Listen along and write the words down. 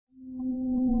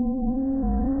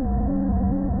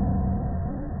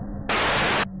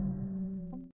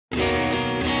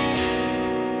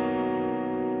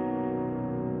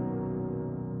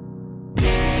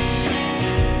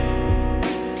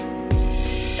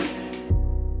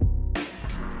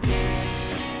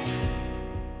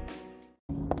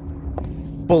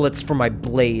bullets for my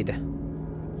blade.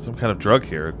 Some kind of drug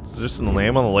here. Is there just a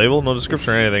name on the label? No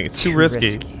description or anything. It's too risky.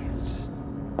 It's just...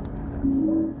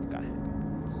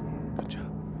 Good job.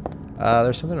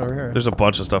 There's something over here. There's a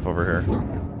bunch of stuff over here.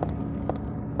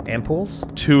 Ampoules?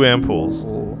 2 ampoules.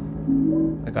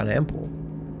 Ooh. I got an ampoule.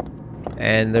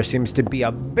 And there seems to be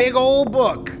a big old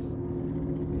book.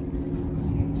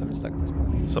 Something stuck in this book.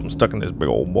 Something stuck in this big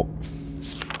old book.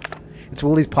 It's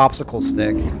Willie's popsicle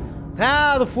stick.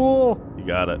 Ah, the fool! You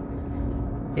got it.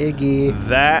 Iggy.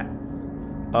 That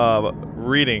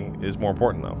reading is more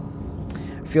important, though.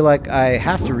 I feel like I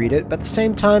have to read it, but at the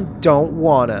same time, don't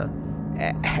wanna.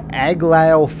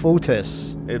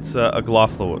 Aglaophotis. It's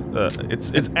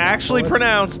Aglophowitz. It's actually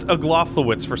pronounced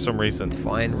Aglophowitz for some reason.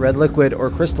 Fine. Red liquid or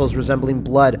crystals resembling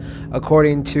blood.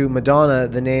 According to Madonna,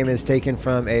 the name is taken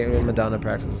from a Madonna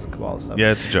practices Kabbalah stuff.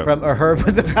 Yeah, it's a joke. From a herb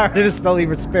with the power to dispel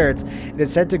evil spirits. It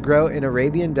is said to grow in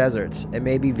Arabian deserts. It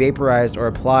may be vaporized or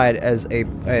applied as a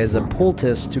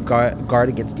poultice to guard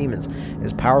against demons. It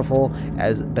is powerful,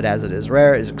 but as it is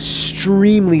rare, it is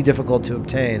extremely difficult to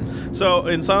obtain. So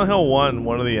in Silent Hill 1,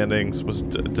 one of the endings was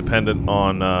dependent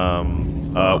on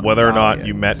whether or not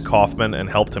you met Kaufman and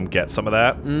helped him get some of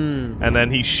that. And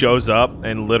then he shows up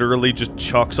and literally just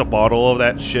chucks a bottle of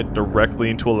that shit directly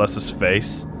into Alessa's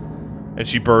face. And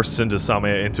she bursts into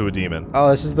a demon. Oh,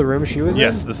 this is the room she was in?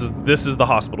 Yes, this is the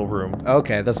hospital room.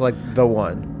 Okay, that's like the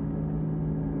one.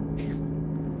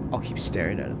 I'll keep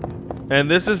staring at it.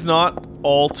 And this is not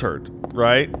altered,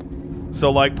 right?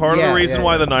 So like part of the reason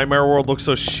why the Nightmare World looks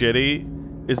so shitty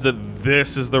is that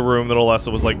this is the room that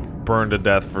Alessa was like burned to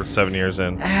death for 7 years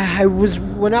in.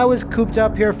 When I was cooped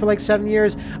up here for like 7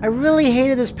 years, I really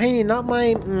hated this painting. Not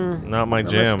my jam. My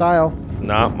style.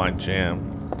 Not my jam.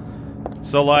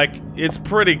 So like it's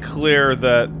pretty clear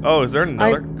that is there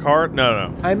another card?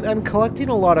 No. I'm collecting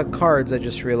a lot of cards. I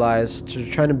just realized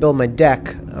trying to build my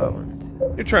deck. Oh,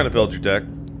 you're trying to build your deck.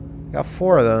 Got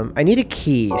 4 of them. I need a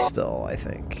key still. I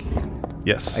think.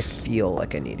 Yes. I feel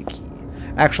like I need a key.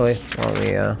 Actually, let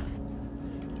me.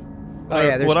 Oh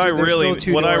yeah, what I really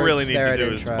need to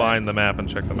do is find the map and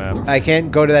check the map. I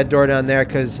can't go to that door down there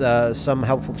because some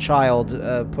helpful child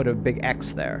put a big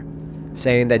X there,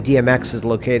 saying that DMX is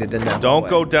located in that. Don't hallway.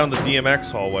 go down the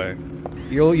DMX hallway.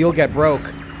 You'll get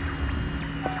broke.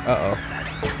 Uh oh.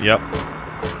 Yep.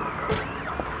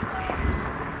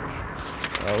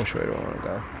 Oh, which way do I want to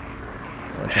go?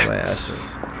 I want to try my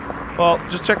ass. Well,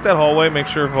 just check that hallway. Make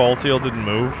sure Voltiel didn't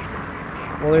move.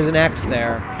 Well, there's an X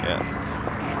there. Yeah.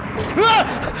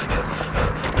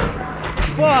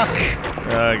 Fuck!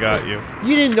 I got you.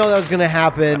 You didn't know that was gonna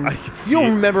happen. I could see. You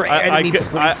don't remember enemy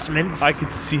placements. I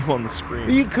could see him on the screen.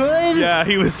 You could? Yeah,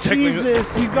 he was technically.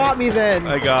 Jesus, you got me then.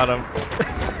 I got him.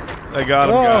 I got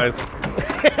him, guys.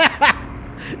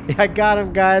 I got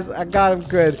him, guys. I got him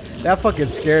good. That fucking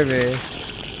scared me.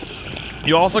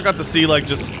 You also got to see, like,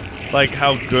 just, like,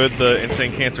 how good the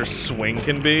Insane Cancer swing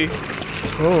can be.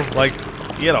 Oh. Like,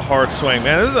 he had a hard swing.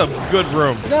 Man, this is a good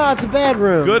room. No, it's a bad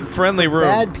room. Good, friendly room.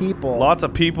 Bad people. Lots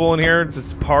of people in here.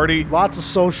 It's a party. Lots of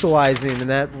socializing in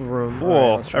that room.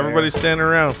 Cool. Right, everybody's standing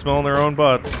around, smelling their own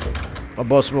butts. My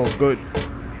butt smells good.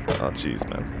 Oh, jeez,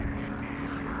 man.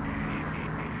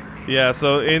 Yeah,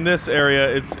 so in this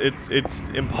area, it's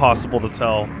impossible to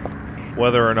tell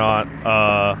whether or not,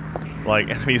 like,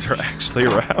 enemies are actually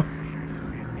around.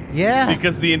 Yeah.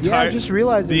 Because the entire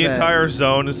entire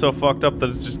zone is so fucked up that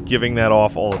it's just giving that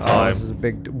off all the time. Oh, this is a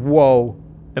big whoa.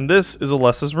 And this is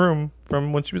Alessa's room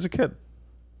from when she was a kid.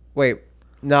 Wait,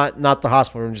 not the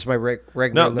hospital room, just my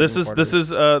regular. No, this is the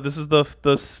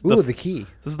key.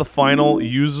 This is the final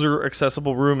user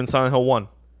accessible room in Silent Hill 1.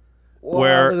 Whoa,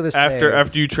 where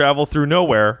after you travel through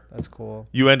nowhere, that's cool.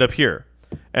 You end up here.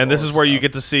 And this is where you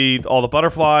get to see all the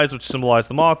butterflies, which symbolize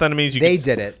the moth enemies. They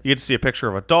did it. You get to see a picture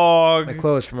of a dog. My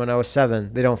clothes from when I was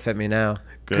 7. They don't fit me now.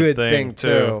 Good thing,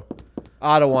 too.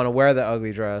 I don't want to wear the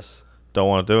ugly dress. Don't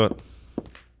want to do it.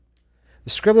 The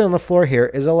scribbling on the floor here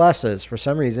is Alessa's. For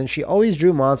some reason, she always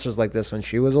drew monsters like this when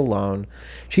she was alone.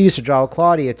 She used to draw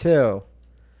Claudia, too.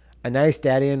 A nice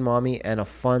daddy and mommy and a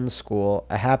fun school.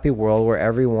 A happy world where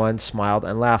everyone smiled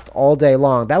and laughed all day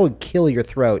long. That would kill your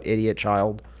throat, idiot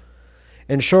child.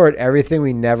 In short, everything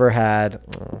we never had.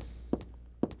 Oh.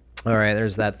 All right,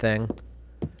 there's that thing.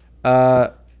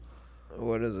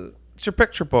 What is it? It's your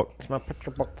picture book. It's my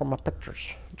picture book for my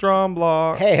pictures. Drum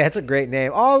block. Hey, that's a great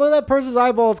name. Oh, look at that person's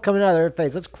eyeballs coming out of their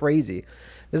face. That's crazy.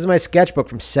 This is my sketchbook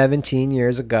from 17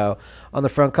 years ago. On the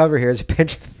front cover here is a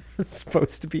picture that's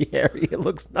supposed to be Harry. It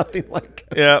looks nothing like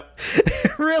him. Yeah.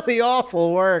 Really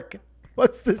awful work.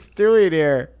 What's this doing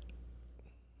here?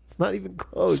 It's not even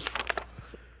close.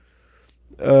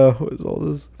 What is all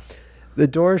this? The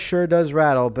door sure does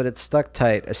rattle, but it's stuck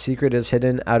tight. A secret is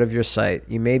hidden out of your sight.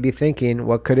 You may be thinking,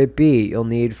 what could it be? You'll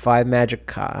need 5 magic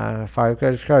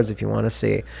cards if you want to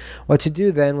see. What to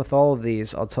do then with all of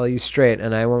these? I'll tell you straight,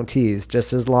 and I won't tease,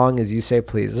 just as long as you say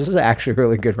please. This is actually a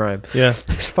really good rhyme. Yeah.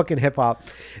 It's fucking hip-hop.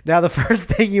 Now, the first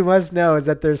thing you must know is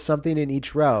that there's something in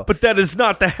each row. But that is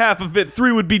not the half of it.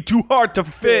 3 would be too hard to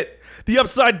fit. The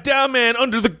upside down man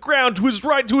under the ground, to his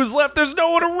right, to his left, there's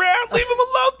no one around. Leave him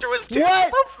alone through his tears.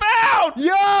 What? Profound.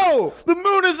 Yo! The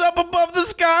moon is up above the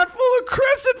sky, full of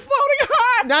crescent floating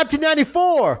high.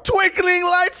 1994! Twinkling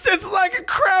light sits like a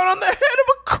crown on the head of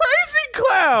a crazy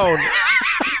clown.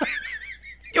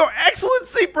 Your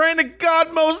Excellency, branded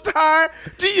God Most High,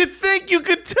 do you think you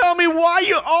could tell me why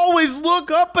you always look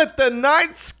up at the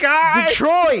night sky?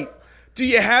 Detroit! Do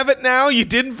you have it now? You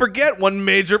didn't forget one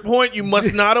major point you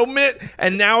must not omit.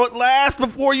 And now at last,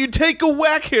 before you take a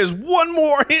whack, here's one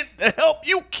more hint to help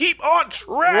you keep on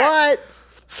track. What?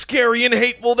 Scary and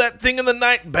hateful, that thing in the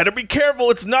night. Better be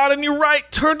careful, it's not on your right.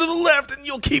 Turn to the left and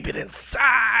you'll keep it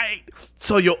inside.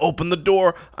 So you'll open the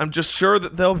door. I'm just sure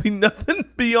that there'll be nothing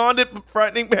beyond it but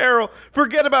frightening peril.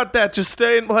 Forget about that. Just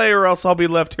stay and play or else I'll be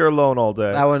left here alone all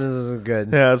day. That one is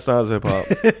good. Yeah, it's not as hip-hop.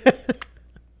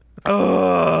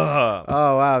 Oh,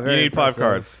 wow. You Very need impressive. 5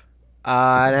 cards.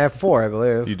 And I have 4, I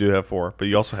believe. You do have 4, but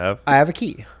you also have I have a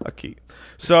key. a key.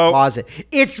 So Closet.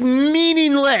 It's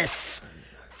meaningless.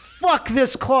 Fuck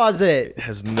this closet. it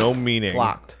has no meaning. It's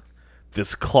locked.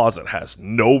 This closet has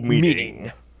no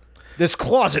meaning. This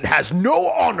closet has no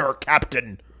honor,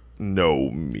 Captain. No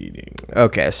meaning.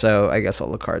 Okay, so I guess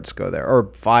all the cards go there.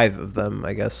 Or 5 of them,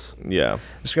 I guess. Yeah.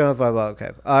 Just going with 5.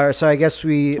 Okay. So I guess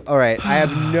all right. I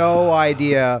have no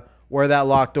idea where that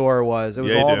locked door was. It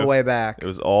was Yeah, you all do. the way back. It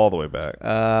was all the way back.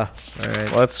 All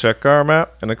right. Let's check our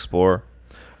map and explore.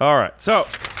 All right. So,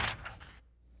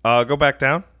 go back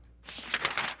down.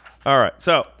 All right.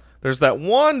 So, there's that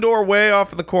one door way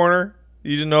off in the corner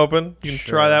you didn't open. You can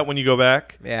try that when you go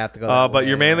back. Yeah, I have to go that But way.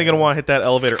 you're mainly going to want to hit that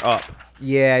elevator up.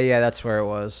 Yeah, that's where it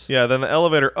was. Yeah, then the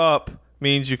elevator up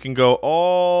means you can go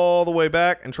all the way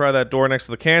back and try that door next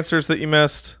to the cancers that you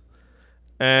missed.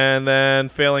 And then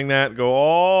failing that, go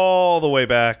all the way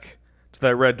back to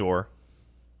that red door.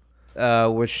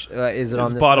 Which is it on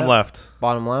It's this bottom map? left.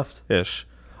 Bottom left? Ish.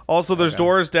 Also, there's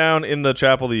doors down in the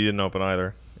chapel that you didn't open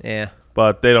either. Yeah.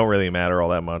 But they don't really matter all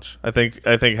that much. I think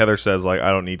Heather says, like,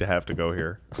 I don't need to have to go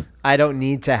here. I don't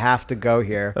need to have to go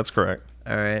here. That's correct.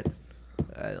 All right.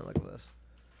 I didn't look at this.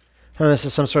 Oh, this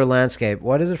is some sort of landscape.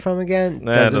 What is it from again?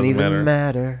 Nah, it doesn't doesn't even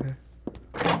matter.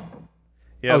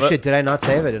 Yeah, Oh, shit. Did I not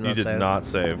save it? You did not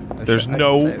save. I There's should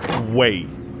no save. way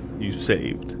you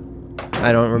saved.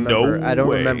 I don't remember. No I don't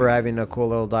way. remember having a cool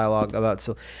little dialogue about.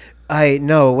 So,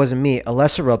 no, it wasn't me.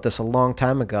 Alessa wrote this a long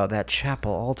time ago. That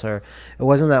chapel altar. It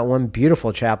wasn't that one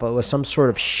beautiful chapel. It was some sort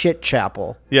of shit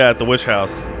chapel. Yeah, at the witch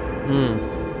house.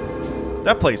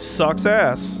 That place sucks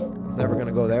ass. Never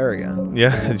gonna go there again.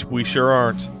 Yeah, we sure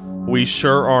aren't. We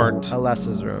sure aren't.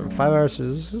 Alessa's room. 5 hours.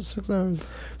 6 hours.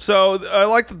 So I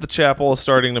like that the chapel is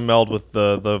starting to meld with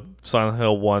the Silent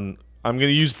Hill 1. I'm going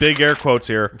to use big air quotes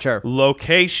here. Sure.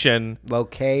 Location.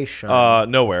 Location.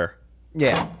 Nowhere.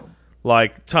 Yeah.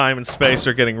 Like time and space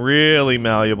are getting really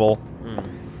malleable.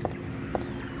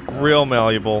 Real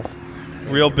malleable.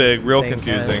 Real big. Real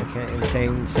confusing.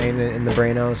 Insane in the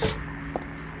brainos.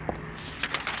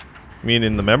 You mean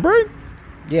in the membrane?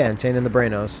 Yeah, insane in the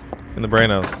brainos. In the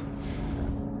brainos.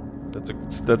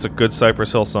 That's a good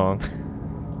Cypress Hill song.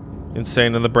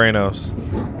 Insane in the brainos.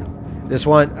 Just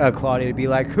want Claudia to be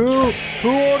like, who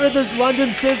ordered the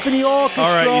London Symphony Orchestra?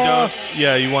 All right,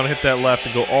 you want to hit that left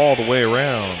and go all the way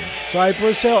around.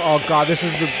 Cypress Hill. Oh god, this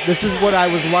is what I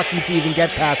was lucky to even get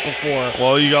past before.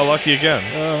 Well, you got lucky again.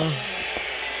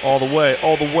 All the way,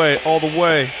 all the way, all the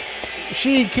way.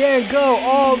 She can't go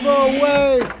all the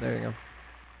way. There you go. All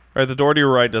right, the door to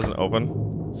your right doesn't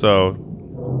open. So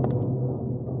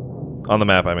on the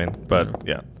map, I mean, but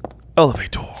yeah.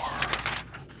 Elevator.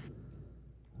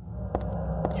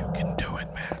 You can do it,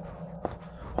 man.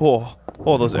 Oh,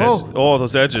 those edges. Oh,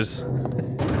 those edges.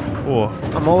 Oh,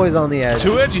 I'm always on the edge.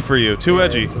 too edgy for you. Too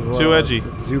edgy. Too edgy.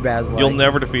 Zubaz-like. You'll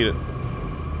never defeat it.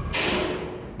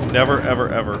 Never, ever,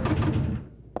 ever.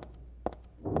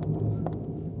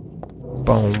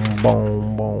 Boom,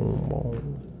 boom, boom,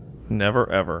 boom.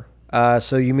 Never, ever.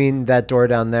 So you mean that door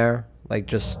down there? Like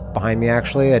just behind me,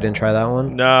 actually? I didn't try that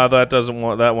one. Nah, that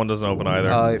one doesn't open either.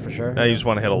 Oh, for sure. Now you just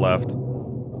want to hit a left.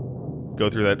 Go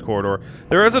through that corridor.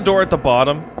 There is a door at the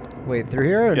bottom. Wait, through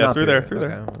here? Or Yeah, not through there, here? through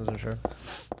there. Okay, I wasn't sure.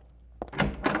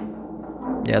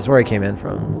 Yeah, that's where I came in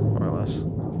from, more or less.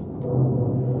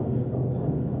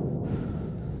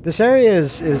 This area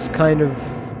is kind of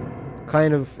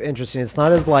kind of interesting. It's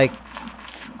not as like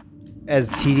as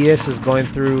tedious as going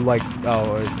through like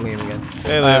it's Liam again.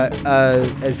 Hey,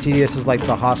 Liam. As tedious as like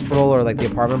the hospital or like the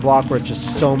apartment block where it's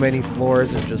just so many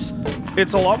floors and just.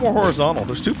 It's a lot more horizontal.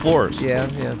 There's 2 floors. Yeah,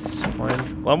 it's fine.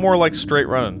 A lot more like straight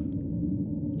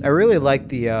running. I really like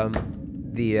the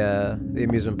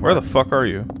amusement park. Where the fuck are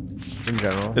you? In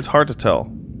general. It's hard to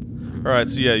tell. Alright,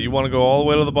 so yeah, you want to go all the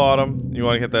way to the bottom. You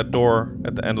want to hit that door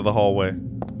at the end of the hallway.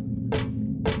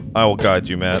 I will guide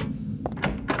you, Matt.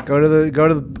 Go to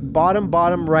the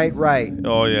bottom right.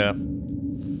 Oh yeah.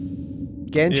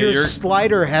 Get into your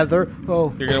slider, Heather.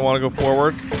 Oh. You're gonna want to go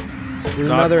forward. There's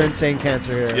another insane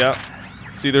cancer here. Yep.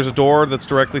 See, there's a door that's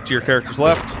directly to your character's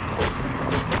left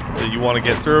that you want to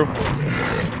get through.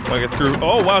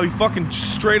 Oh wow, he fucking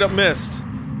straight up missed.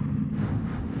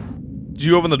 Did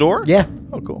you open the door? Yeah.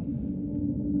 Oh, cool.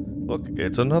 Look,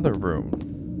 it's another room.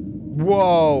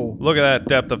 Whoa. Look at that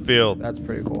depth of field. That's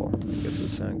pretty cool. Get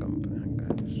this handgun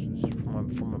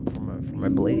from my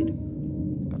blade.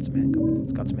 Got some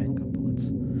handgun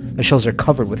bullets. The shells are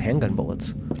covered with handgun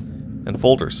bullets. And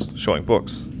folders showing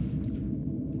books.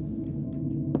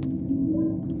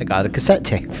 I got a cassette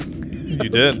tape. You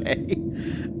did. Okay.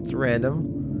 It's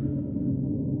random.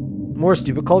 More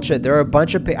stupid cult shit. There are a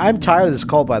bunch of I'm tired of this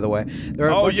cult, by the way. There are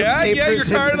a bunch of you're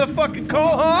tired of the fucking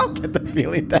cult, huh? I get the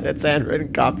feeling that it's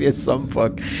handwritten copy of some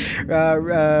book.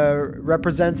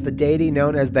 Represents the deity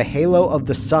known as the Halo of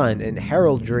the Sun, and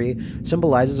heraldry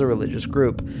symbolizes a religious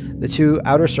group. The 2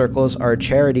 outer circles are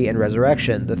charity and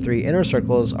resurrection. The 3 inner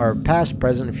circles are past,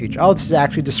 present, and future. Oh, this is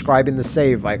actually describing the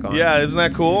save icon. Yeah, isn't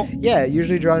that cool? Yeah,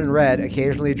 usually drawn in red,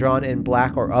 occasionally drawn in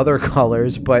black or other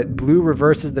colors, but blue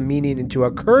reverses the meaning into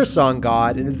a curse on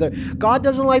God. And God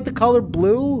doesn't like the color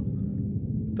blue?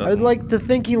 I'd like to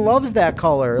think he loves that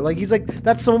color. Like, he's like,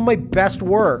 that's some of my best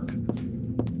work.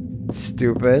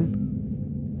 Stupid.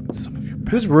 It's some of your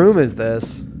best. Whose room is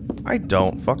this? I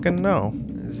don't fucking know.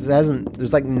 This hasn't,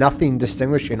 there's like nothing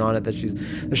distinguishing on it that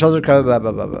the shells are covered, blah,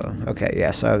 blah, blah, blah. Okay,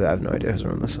 yeah, so I have no idea whose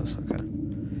room this is. Okay.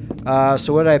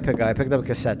 So what did I pick up? I picked up a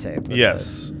cassette tape.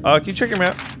 Yes. Can you check your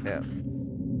map? Yeah.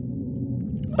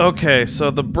 Okay,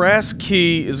 so the brass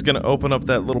key is gonna open up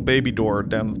that little baby door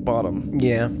down at the bottom.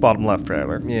 Yeah. Bottom left,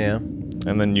 rather. Yeah.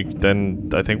 And then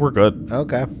I think we're good.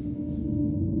 Okay.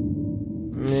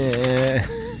 Yeah.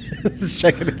 Let's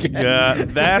check it again. Yeah,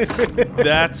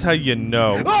 that's how you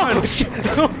know. Oh,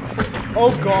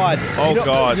 oh God. Oh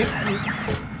God.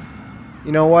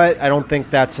 You know what? I don't think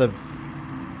that's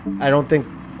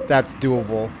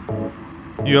doable.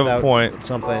 You have a point.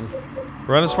 Something.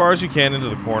 Run as far as you can into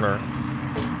the corner.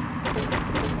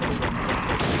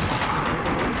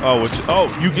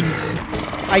 You can.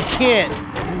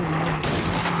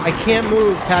 I can't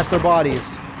move past their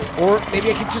bodies. Or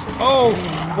maybe I could just. Oh,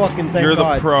 fucking thank God. You're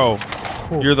the pro.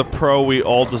 You're the pro we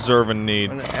all deserve and need.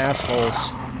 What an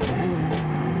assholes.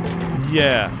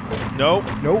 Yeah. Nope.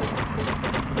 Nope.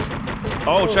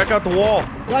 Oh, check out the wall.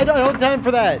 I don't have time for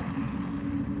that.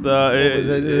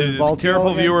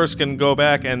 Careful viewers can go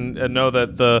back and know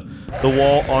that the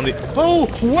wall on the. Oh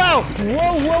wow!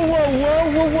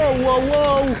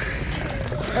 Whoa!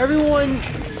 Everyone.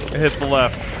 Hit the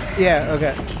left. Yeah.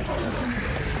 Okay.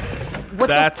 What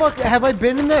the fuck? Have I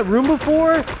been in that room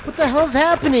before? What the hell's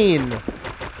happening?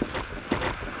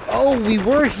 Oh, we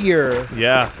were here.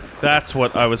 Yeah, that's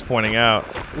what I was pointing out.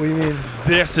 What do you mean?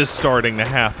 This is starting to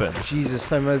happen.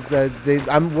 Jesus, I'm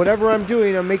whatever I'm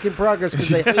doing, I'm making progress because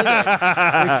they hate it.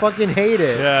 They fucking hate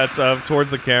it. Yeah, it's towards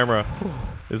the camera.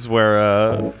 Is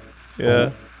where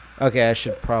yeah. Okay, I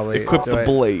should probably equip the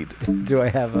blade. Do I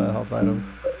have a health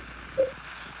item?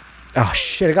 Oh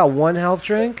shit! I got 1 health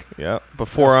drink. Yeah, but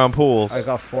 4 ampoules. I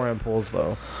got 4 ampoules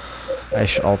though.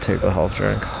 I'll take the health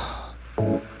drink.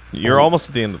 You're almost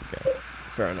at the end of the game.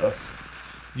 Fair enough.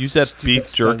 Use that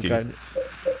beef jerky.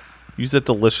 Use that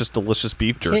delicious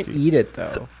beef jerky. Can't eat it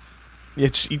though. Yeah,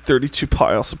 just eat 32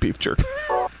 piles of beef jerky.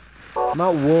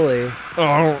 Not woolly.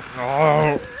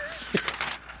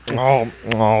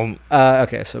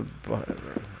 Okay, so.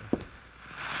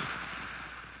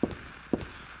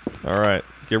 All right,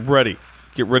 get ready.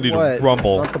 Get ready to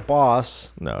rumble. Not the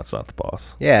boss. No, it's not the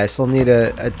boss. Yeah, I still need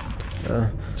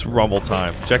It's rumble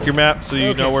time. Check your map so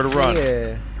you know where to run.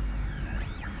 Yeah.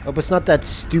 Oh, but it's not that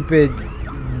stupid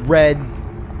red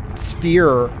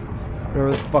sphere.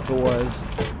 Whatever the fuck it was.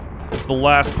 It's the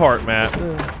last part, Matt.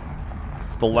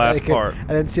 It's the last part.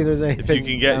 I didn't see there's anything. If you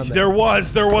can get, there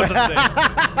was a thing.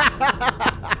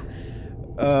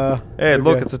 Hey,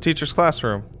 look, it's a teacher's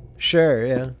classroom. Sure,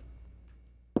 yeah.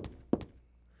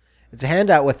 It's a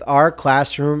handout with our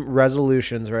classroom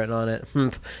resolutions written on it.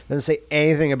 Doesn't say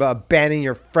anything about abandoning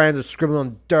your friends or scribbling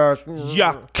on desks.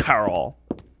 Yuck, Carol.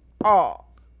 Oh,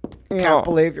 can't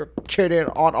believe you're cheating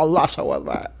on Alyssa with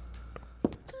me.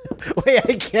 Wait,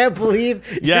 I can't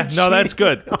believe. Yeah, no, that's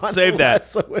good. Save that.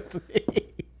 With me.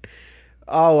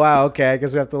 Oh wow. Okay, I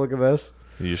guess we have to look at this.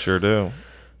 You sure do.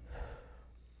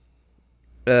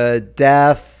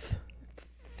 Death,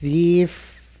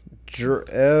 thief,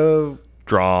 drama,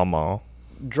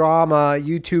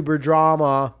 YouTuber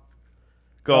drama.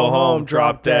 Go home,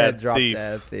 drop dead, drop thief.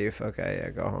 Dead, thief. Okay,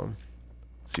 yeah, go home.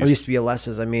 I used to be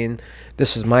Alessa's. I mean,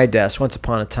 this was my desk once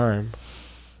upon a time.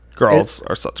 Girls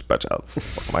are such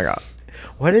bitches. Oh my god.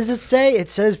 What does it say? It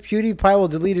says PewDiePie will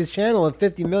delete his channel at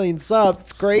 50 million subs.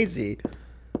 It's crazy.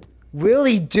 Will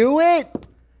he do it?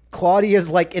 Claudia's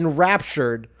like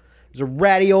enraptured. There's a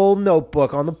ratty old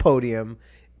notebook on the podium.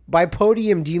 By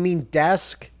podium, do you mean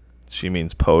desk? She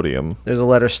means podium. There's a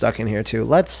letter stuck in here too.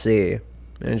 Let's see.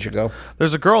 There you go.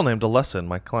 There's a girl named Alessa in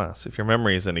my class. If your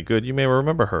memory is any good, you may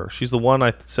remember her. She's the one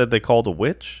I said they called a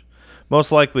witch.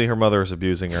 Most likely her mother is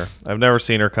abusing her. I've never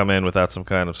seen her come in without some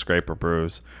kind of scrape or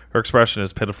bruise. Her expression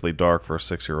is pitifully dark for a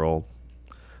 6-year-old.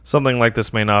 Something like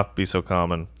this may not be so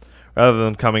common. Rather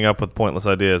than coming up with pointless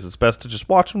ideas, it's best to just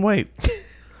watch and wait.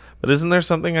 But isn't there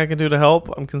something I can do to help?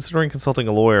 I'm considering consulting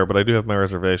a lawyer, but I do have my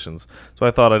reservations. So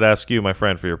I thought I'd ask you, my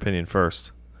friend, for your opinion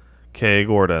first. Kay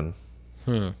Gordon.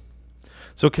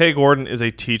 So Kay Gordon is a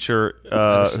teacher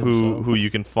who you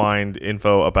can find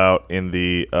info about in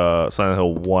the Silent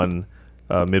Hill 1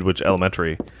 Midwich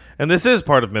Elementary. And this is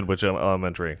part of Midwich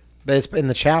Elementary. But it's in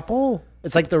the chapel?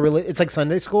 It's like it's like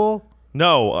Sunday school?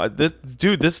 No,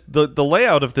 dude, the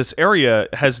layout of this area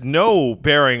has no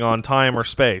bearing on time or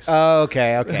space. Oh,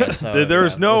 okay. So,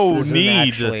 there's no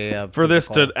need for this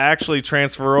physical. to actually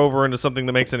transfer over into something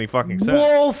that makes any fucking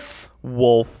sense.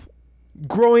 Wolf.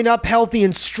 Growing up healthy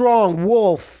and strong,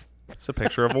 wolf. It's a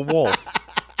picture of a wolf.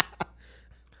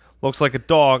 Looks like a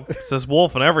dog. It says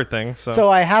wolf and everything. So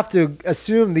I have to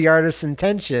assume the artist's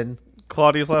intention.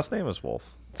 Claudia's last name is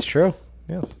Wolf. It's true.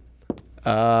 Yes.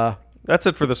 That's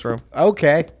it for this room.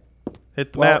 Okay.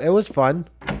 Hit the map. It was fun.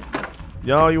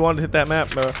 Yo, you wanted to hit that map,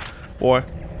 boy.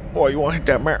 Boy, you want to hit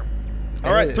that map.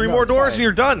 All right, 3 more doors and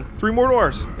you're done. 3 more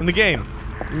doors in the game.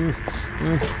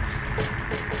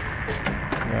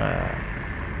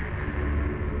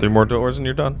 3 more doors and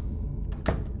you're done.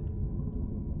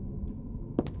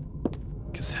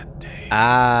 Cassette tape.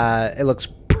 It looks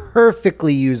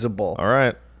perfectly usable. All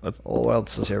right. What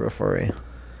else is here before we...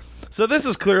 So this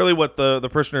is clearly what the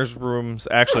prisoners' rooms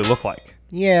actually look like.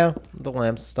 Yeah, the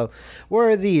lamps and stuff. What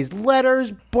are these?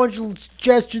 Letters, bunch of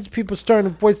suggestions, people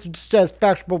starting to voice their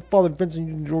dissatisfaction about Father Vincent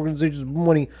using the organization's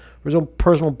money for his own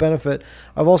personal benefit.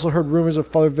 I've also heard rumors that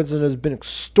Father Vincent has been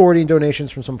extorting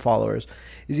donations from some followers.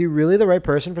 Is he really the right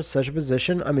person for such a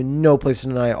position? I'm in no place to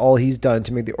deny all he's done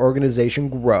to make the organization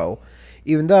grow.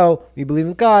 Even though we believe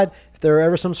in God, if there are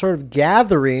ever some sort of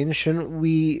gathering, shouldn't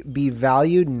we be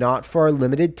valued not for our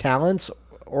limited talents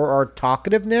or our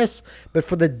talkativeness, but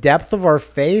for the depth of our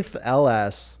faith?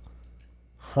 LS.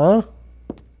 Huh?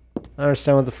 I don't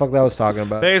understand what the fuck that was talking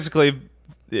about. Basically,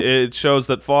 it shows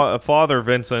that Father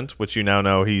Vincent, which you now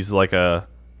know he's like a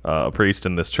priest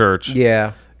in this church.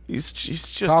 Yeah. He's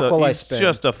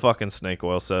just a fucking snake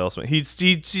oil salesman. He's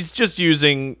just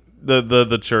using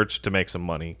the church to make some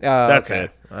money. That's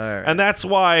it. All right. And that's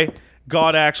why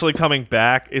God actually coming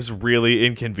back is really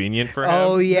inconvenient for him.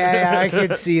 Oh yeah, I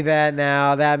can see that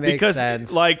now. That makes sense.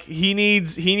 Because like he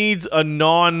needs a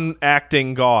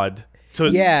non-acting God to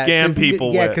scam people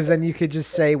with. Yeah, because then you could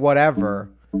just say whatever.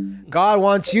 God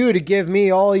wants you to give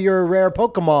me all your rare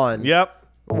Pokemon. Yep.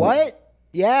 What?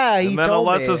 Yeah, he and then told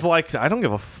me. Alessa's like, I don't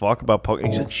give a fuck about Pokemon.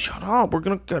 He said, shut up. We're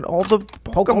going to get all the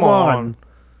Pokemon.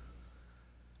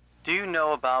 Do you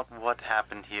know about what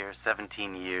happened here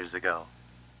 17 years ago?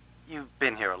 You've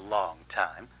been here a long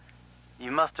time.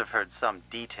 You must have heard some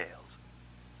details.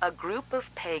 A group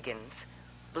of pagans,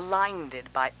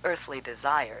 blinded by earthly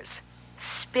desires,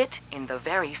 spit in the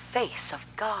very face of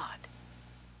God.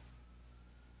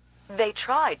 They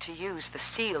tried to use the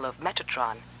seal of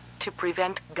Metatron to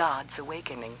prevent God's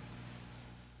awakening.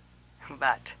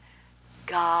 But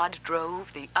God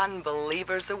drove the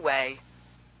unbelievers away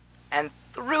and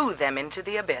threw them into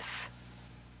the abyss.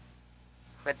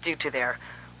 But due to their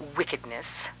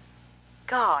wickedness,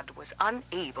 God was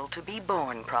unable to be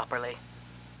born properly.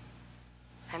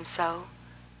 And so,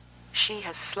 she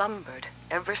has slumbered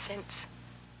ever since,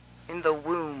 in the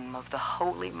womb of the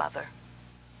Holy Mother,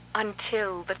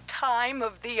 until the time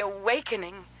of the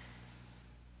awakening.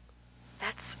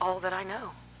 That's all that I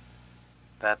know.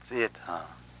 That's it, huh?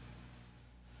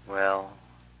 Well,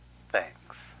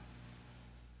 thanks.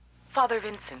 Father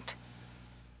Vincent,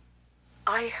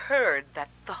 I heard that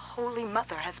the Holy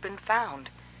Mother has been found.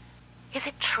 Is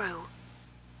it true?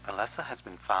 Alessa has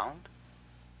been found?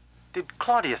 Did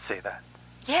Claudia say that?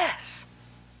 Yes.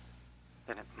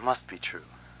 Then it must be true.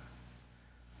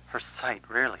 Her sight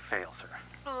rarely fails her.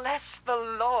 Bless the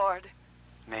Lord.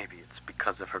 Maybe it's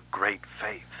because of her great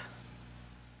faith.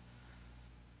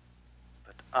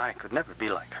 But I could never be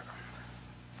like her.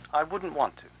 I wouldn't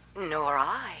want to. Nor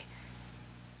I.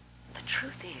 The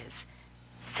truth is,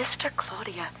 Sister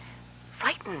Claudia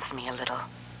frightens me a little.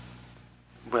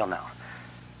 Well now,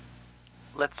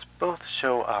 let's both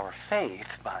show our faith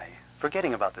by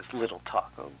forgetting about this little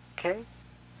talk, okay?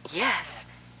 Yes,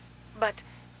 but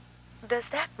does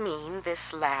that mean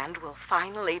this land will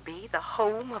finally be the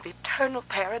home of eternal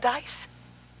paradise?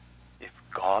 If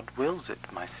God wills it,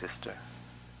 my sister.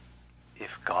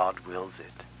 If God wills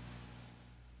it.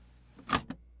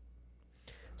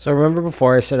 So remember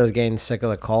before I said I was getting sick of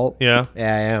the cult? Yeah.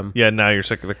 Yeah, I am. Yeah, now you're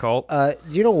sick of the cult? Do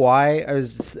you know why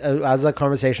as that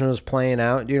conversation was playing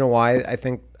out, do you know why I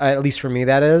think, at least for me,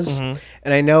 that is? Mm-hmm.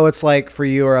 And I know it's like for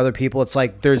you or other people, it's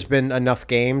like there's been enough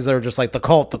games that are just like the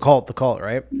cult,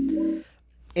 right?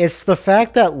 It's the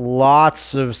fact that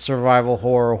lots of survival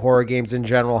horror games in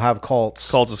general have cults.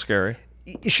 Cults are scary.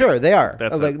 Sure, they are.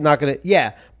 That's like it. not gonna.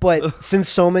 Yeah, but since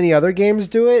so many other games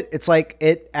do it, it's like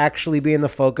it actually being the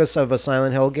focus of a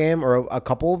Silent Hill game or a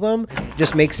couple of them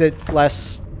just makes it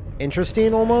less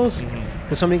interesting almost.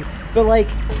 Because so many, but like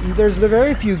there's the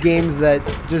very few games that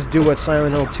just do what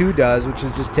Silent Hill 2 does, which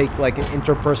is just take like an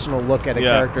interpersonal look at a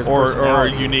character's or a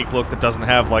personality. unique look that doesn't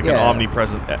have like an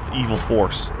omnipresent evil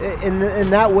force. In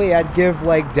that way, I'd give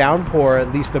like Downpour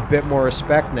at least a bit more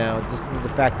respect now, just the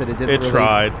fact that it didn't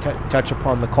really touch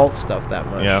upon the cult stuff that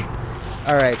much. Yeah.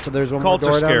 All right, so there's one Cults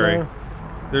more door are scary. down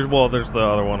there. There's the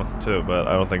other one too, but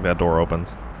I don't think that door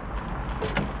opens.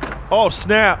 Oh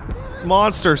snap!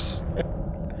 Monsters.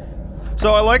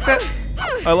 So I like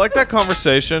that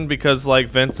conversation because like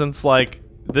Vincent's like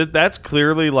that's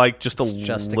clearly like just a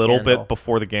little bit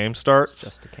before the game starts.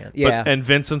 Just a candle. Yeah. And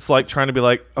Vincent's like trying to be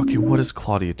like, okay, what is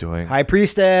Claudia doing? High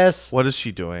Priestess. What is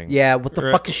she doing? Yeah, what the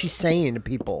fuck is she saying to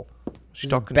people? She's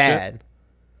talking bad.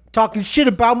 Talking shit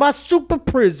about my super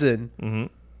prison. Mm-hmm.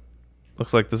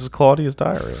 Looks like this is Claudia's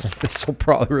diary. This will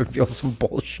probably reveal some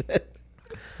bullshit.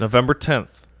 November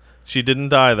 10th. She didn't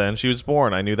die then. She was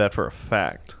born. I knew that for a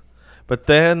fact. But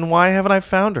then, why haven't I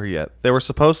found her yet? They were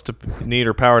supposed to need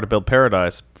her power to build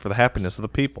paradise for the happiness of the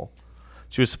people.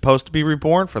 She was supposed to be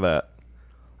reborn for that.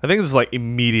 I think this is like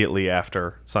immediately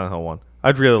after Silent Hill 1.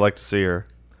 I'd really like to see her.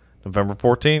 November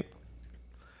 14th.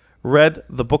 Read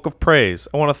the Book of Praise.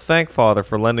 I want to thank Father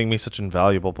for lending me such an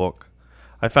invaluable book.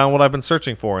 I found what I've been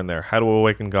searching for in there, how to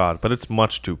awaken God, but it's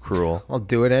much too cruel. I'll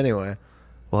do it anyway.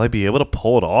 Will I be able to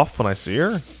pull it off when I see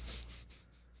her?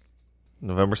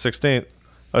 November 16th.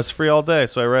 I was free all day,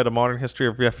 so I read A Modern History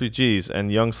of Refugees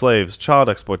and Young Slaves, Child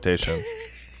Exploitation.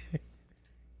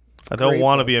 I don't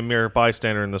want to be a mere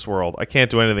bystander in this world. I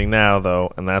can't do anything now,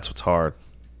 though, and that's what's hard.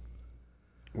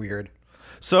 Weird.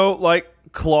 So, like,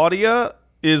 Claudia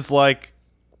is, like,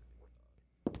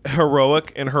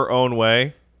 heroic in her own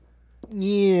way.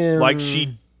 Yeah. Like,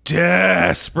 she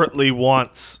desperately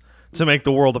wants to make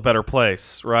the world a better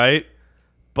place, right?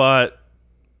 But...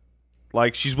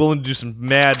 like, she's willing to do some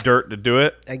mad dirt to do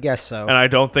it. I guess so. And I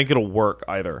don't think it'll work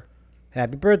either.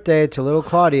 Happy birthday to little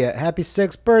Claudia. Happy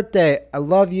 6th birthday. I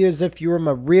love you as if you were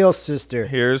my real sister.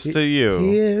 Here's to you.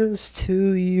 Here's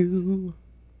to you.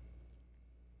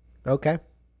 Okay.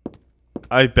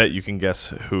 I bet you can guess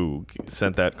who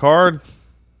sent that card.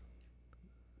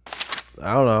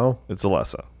 I don't know. It's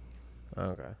Alessa.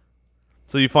 Okay.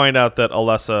 So you find out that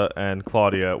Alessa and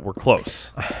Claudia were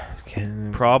close.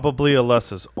 Probably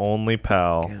Alessa's only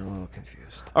pal. Getting a little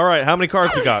confused. All right, how many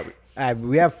cards we got?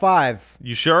 We have 5.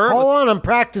 You sure? Hold on, I'm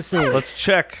practicing. Let's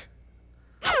check.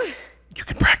 You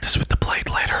can practice with the blade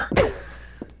later.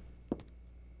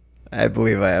 I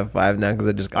believe I have 5 now because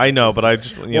I just got I know, but I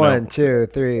just, you know. 1, 2,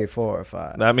 3, 4,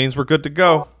 5. That means we're good to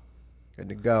go. Good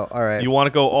to go. All right. You want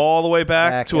to go all the way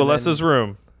back to Alessa's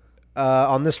room?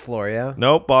 On this floor, yeah?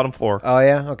 Nope, bottom floor. Oh,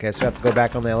 yeah? Okay, so I have to go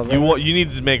back on the elevator? You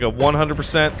need to make a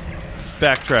 100%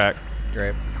 backtrack.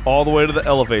 Great. All the way to the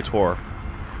elevator.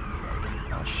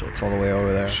 Oh, shit. It's all the way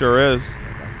over there. Sure is.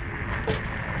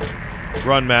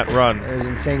 Run, Matt, run. There's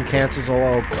insane cancers all...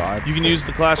 Oh, God. You can use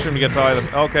the classroom to get by them.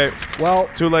 Okay. Well...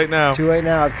 Too late now. Too late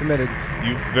now. I've committed.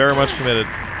 You very much committed.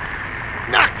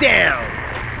 Knockdown!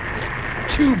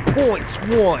 2 points.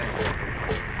 1.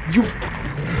 You...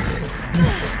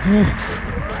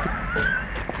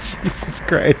 Jesus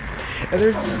Christ. And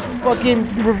there's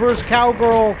fucking reverse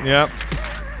cowgirl. Yep.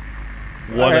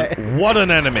 What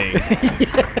an enemy.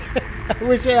 I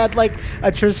wish I had like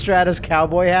a Trish Stratus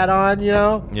cowboy hat on, you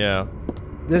know? Yeah.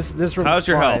 This room's How's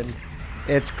your fine. health?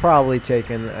 It's probably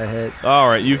taken a hit. All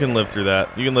right, you can live through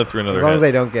that. You can live through another As long hit. as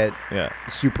I don't get Yeah.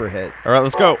 super hit. All right,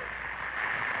 let's go.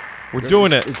 We're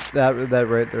doing it. It's that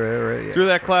right there, right? Yeah. Through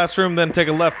that classroom, then take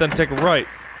a left, then take a right.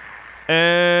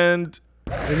 And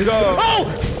go. Oh!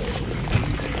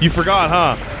 You forgot,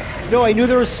 huh? No, I knew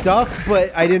there was stuff,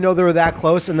 but I didn't know they were that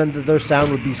close, and then their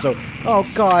sound would be so... Oh,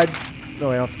 God.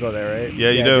 No, I don't have to go there, right? Yeah,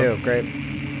 you do. I do.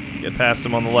 Great. Get past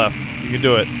him on the left. You can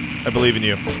do it. I believe in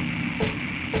you.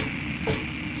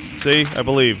 See? I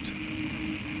believed.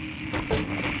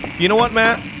 You know what,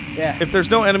 Matt? Yeah. If there's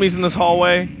no enemies in this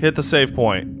hallway, hit the save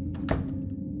point.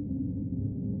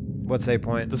 What save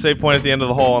point? The save point at the end of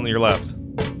the hall on your left.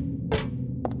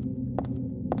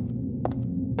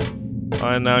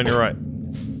 And now on your right.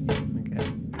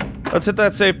 Okay. Let's hit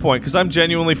that save point, because I'm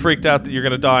genuinely freaked out that you're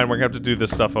gonna die and we're gonna have to do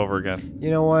this stuff over again.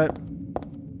 You know what?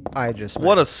 I just...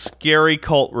 What a scary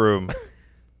cult room.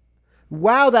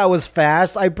 Wow, that was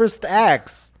fast. I pressed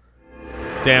X.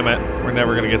 Damn it. We're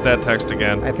never gonna get that text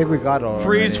again. I think we got it already.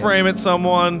 Freeze frame it,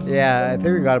 someone. Yeah, I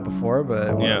think we got it before,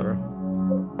 but whatever.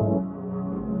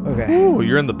 Okay. Ooh,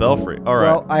 you're in the belfry. Alright.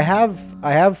 Well, I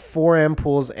have 4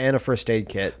 ampoules and a first aid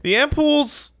kit. The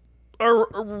ampoules are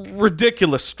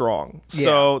ridiculous strong.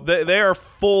 So they are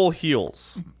full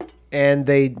heals. And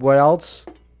they... What else?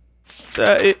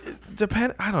 It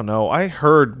depend. I don't know. I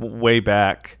heard way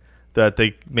back that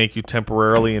they make you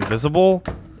temporarily invisible.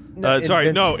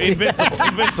 Invincible.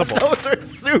 Invincible. Those are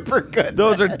super good.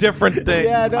 Those are different things.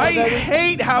 Yeah, no, I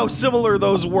hate how similar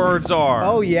those words are.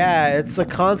 Oh yeah, it's a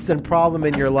constant problem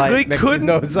in your life. They mixing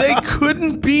those up.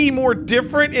 couldn't be more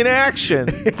different in action.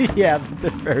 Yeah, but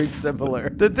they're very similar.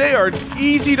 That they are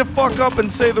easy to fuck up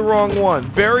and say the wrong one.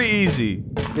 Very easy.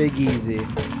 Big easy.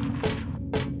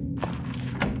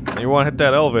 You want to hit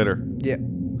that elevator. Yeah.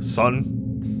 Son.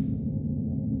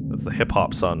 That's the hip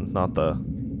hop son, not the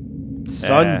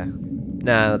Son.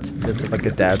 Nah, that's like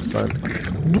a dad's son.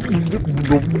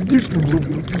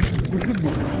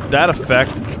 That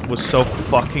effect was so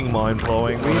fucking mind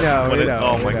blowing. We know.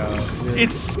 Oh my god.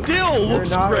 It still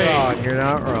looks great. You're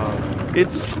not wrong.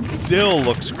 It still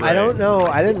looks great. I don't know.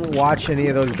 I didn't watch any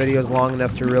of those videos long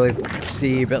enough to really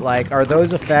see, but like, are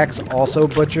those effects also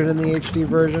butchered in the HD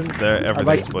version?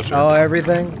 Everything's butchered. Oh,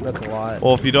 everything? That's a lot.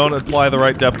 Well, if you don't apply the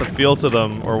right depth of field to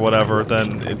them or whatever,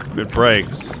 then it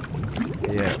breaks.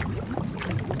 Yeah.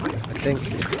 I think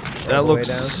it's that looks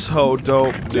so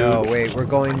dope, dude. No, wait, we're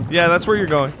going... Yeah, that's where you're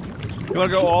going. You want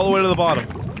to go all the way to the bottom.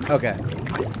 Okay.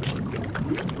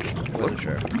 Wasn't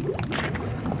sure.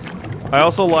 I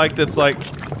also like that's like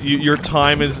your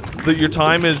time is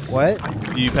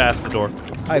What? You passed the door.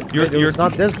 It's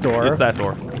not this door. It's that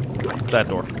door. It's that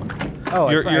door. Oh,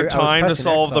 your time to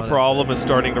solve the problem is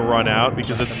starting to run out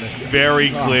because it's very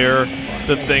clear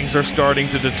that things are starting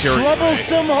to deteriorate.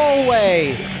 Troublesome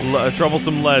hallway.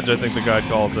 Troublesome ledge, I think the guide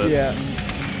calls it. Yeah.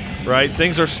 Right?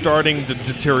 Things are starting to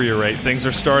deteriorate. Things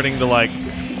are starting to like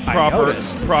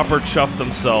proper chuff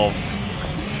themselves.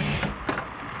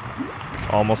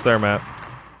 Almost there, Matt.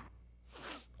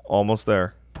 Almost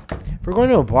there. If we're going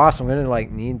to a boss, I'm gonna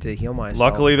like need to heal myself.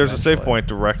 Luckily, there's a save point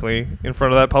directly in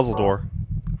front of that puzzle door.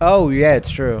 Oh yeah,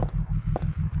 it's true.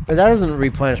 But that doesn't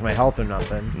replenish my health or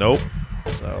nothing. Nope.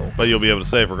 So. But you'll be able to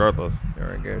save regardless.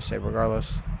 You're gonna save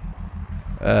regardless.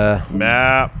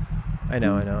 Map. I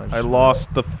know. I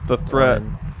lost the threat.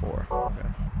 1, 4. Okay.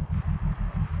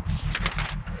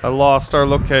 I lost our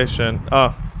location.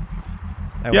 Oh.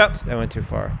 I went too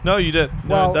far. No, you did.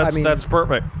 No, Well, that's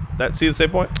perfect. See the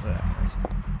save point?